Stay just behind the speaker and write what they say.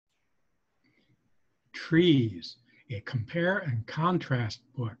Trees, a compare and contrast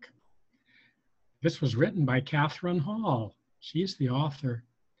book. This was written by Catherine Hall. She's the author.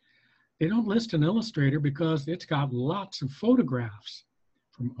 They don't list an illustrator because it's got lots of photographs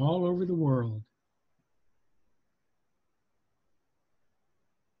from all over the world.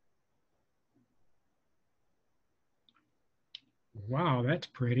 Wow, that's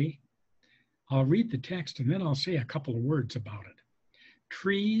pretty. I'll read the text and then I'll say a couple of words about it.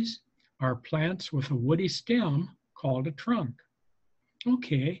 Trees are plants with a woody stem called a trunk.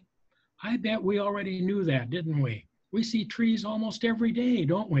 Okay, I bet we already knew that, didn't we? We see trees almost every day,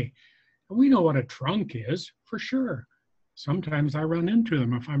 don't we? And we know what a trunk is, for sure. Sometimes I run into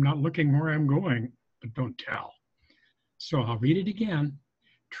them if I'm not looking where I'm going, but don't tell. So I'll read it again.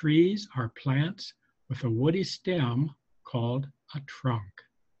 Trees are plants with a woody stem called a trunk.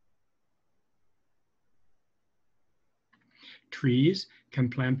 Trees can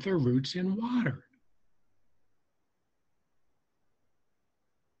plant their roots in water,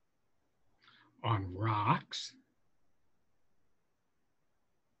 on rocks,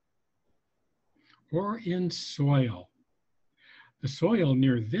 or in soil. The soil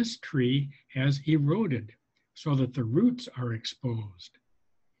near this tree has eroded so that the roots are exposed.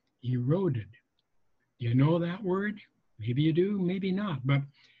 Eroded. Do you know that word? Maybe you do, maybe not. But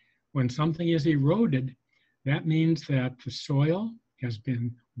when something is eroded, that means that the soil has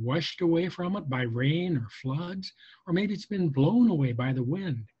been washed away from it by rain or floods, or maybe it's been blown away by the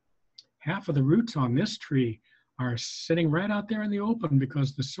wind. Half of the roots on this tree are sitting right out there in the open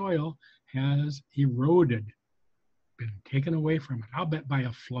because the soil has eroded, been taken away from it, I'll bet by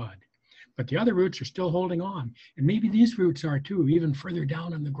a flood. But the other roots are still holding on. And maybe these roots are too, even further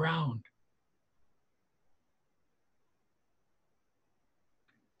down in the ground.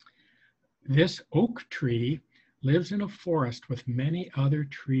 This oak tree lives in a forest with many other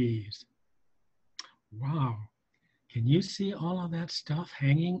trees. Wow. Can you see all of that stuff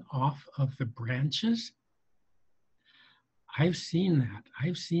hanging off of the branches? I've seen that.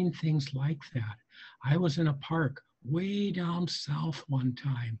 I've seen things like that. I was in a park way down south one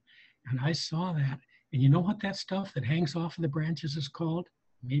time, and I saw that. And you know what that stuff that hangs off of the branches is called?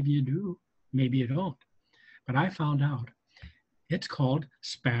 Maybe you do, maybe you don't. But I found out. It's called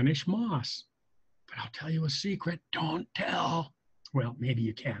Spanish moss. But I'll tell you a secret, don't tell. Well, maybe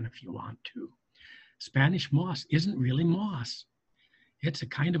you can if you want to. Spanish moss isn't really moss. It's a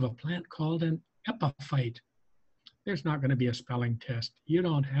kind of a plant called an epiphyte. There's not going to be a spelling test. You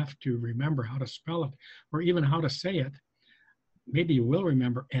don't have to remember how to spell it or even how to say it. Maybe you will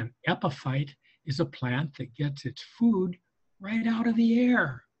remember an epiphyte is a plant that gets its food right out of the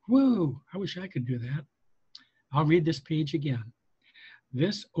air. Woo, I wish I could do that. I'll read this page again.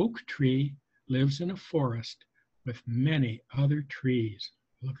 This oak tree lives in a forest with many other trees.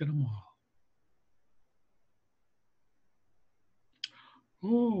 Look at them all.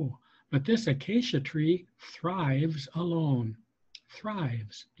 Oh, but this acacia tree thrives alone.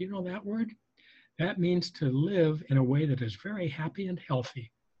 Thrives. Do you know that word? That means to live in a way that is very happy and healthy.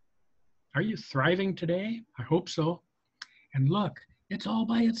 Are you thriving today? I hope so. And look, it's all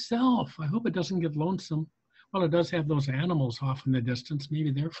by itself. I hope it doesn't get lonesome. Well, it does have those animals off in the distance.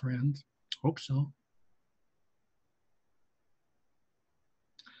 Maybe they're friends. Hope so.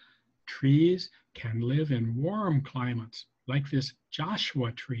 Trees can live in warm climates, like this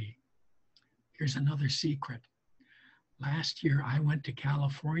Joshua tree. Here's another secret. Last year, I went to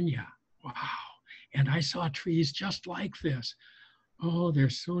California. Wow. And I saw trees just like this. Oh, they're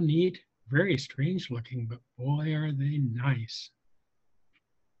so neat. Very strange looking, but boy, are they nice.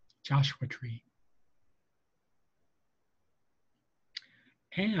 Joshua tree.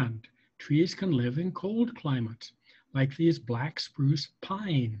 And trees can live in cold climates, like these black spruce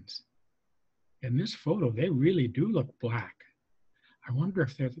pines. In this photo, they really do look black. I wonder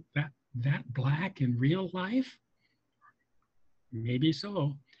if they're that black in real life? Maybe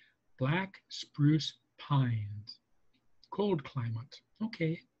so. Black spruce pines. Cold climates.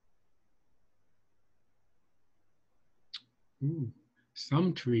 Okay. Ooh.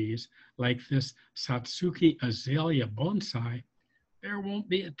 Some trees, like this Satsuki azalea bonsai, there won't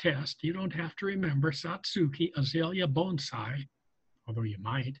be a test. You don't have to remember Satsuki azalea bonsai, although you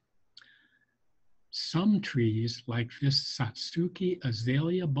might. Some trees, like this Satsuki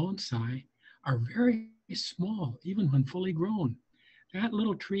azalea bonsai, are very small, even when fully grown. That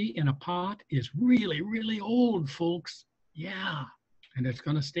little tree in a pot is really, really old, folks. Yeah, and it's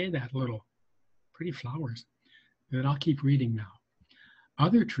going to stay that little. Pretty flowers. But I'll keep reading now.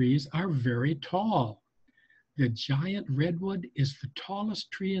 Other trees are very tall. The giant redwood is the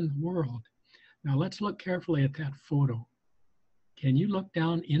tallest tree in the world. Now let's look carefully at that photo. can you look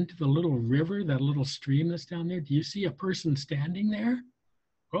down into the little river, that little stream that's down there? Do you see a person standing there?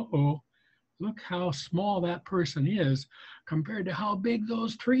 Uh-oh, look how small that person is compared to how big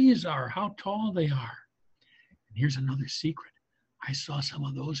those trees are, how tall they are. And here's another secret. I saw some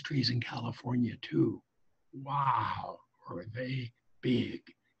of those trees in California too. Wow, were they big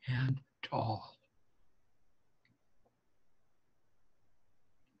and tall.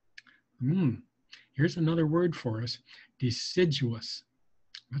 Here's another word for us, deciduous.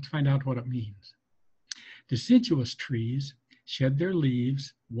 Let's find out what it means. Deciduous trees shed their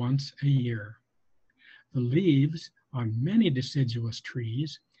leaves once a year. The leaves on many deciduous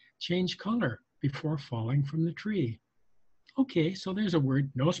trees change color before falling from the tree. Okay, so there's a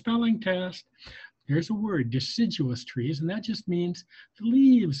word, no spelling test. There's a word, deciduous trees, and that just means the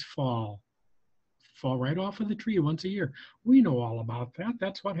leaves fall right off of the tree once a year. We know all about that.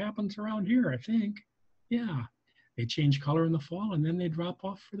 That's what happens around here, I think. Yeah, they change color in the fall and then they drop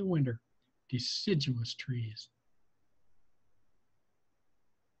off for the winter. Deciduous trees.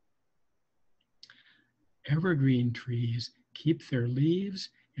 Evergreen trees keep their leaves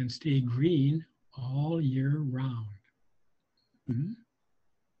and stay green all year round.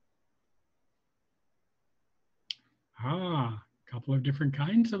 A couple of different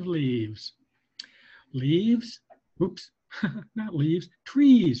kinds of leaves. Leaves, oops, not leaves,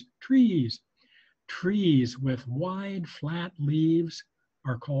 trees. Trees with wide, flat leaves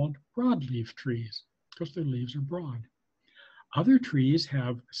are called broadleaf trees because their leaves are broad. Other trees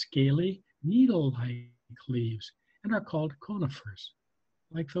have scaly, needle-like leaves and are called conifers,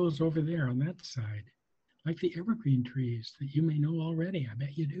 like those over there on that side, like the evergreen trees that you may know already. I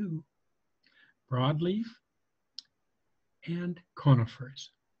bet you do. Broadleaf and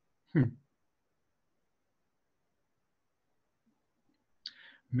conifers.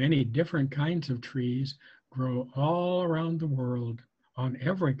 Many different kinds of trees grow all around the world on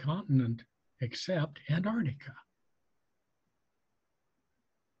every continent except Antarctica.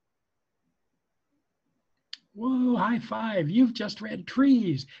 Whoa, high five. You've just read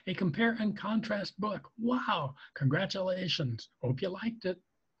Trees, a compare and contrast book. Wow, congratulations. Hope you liked it.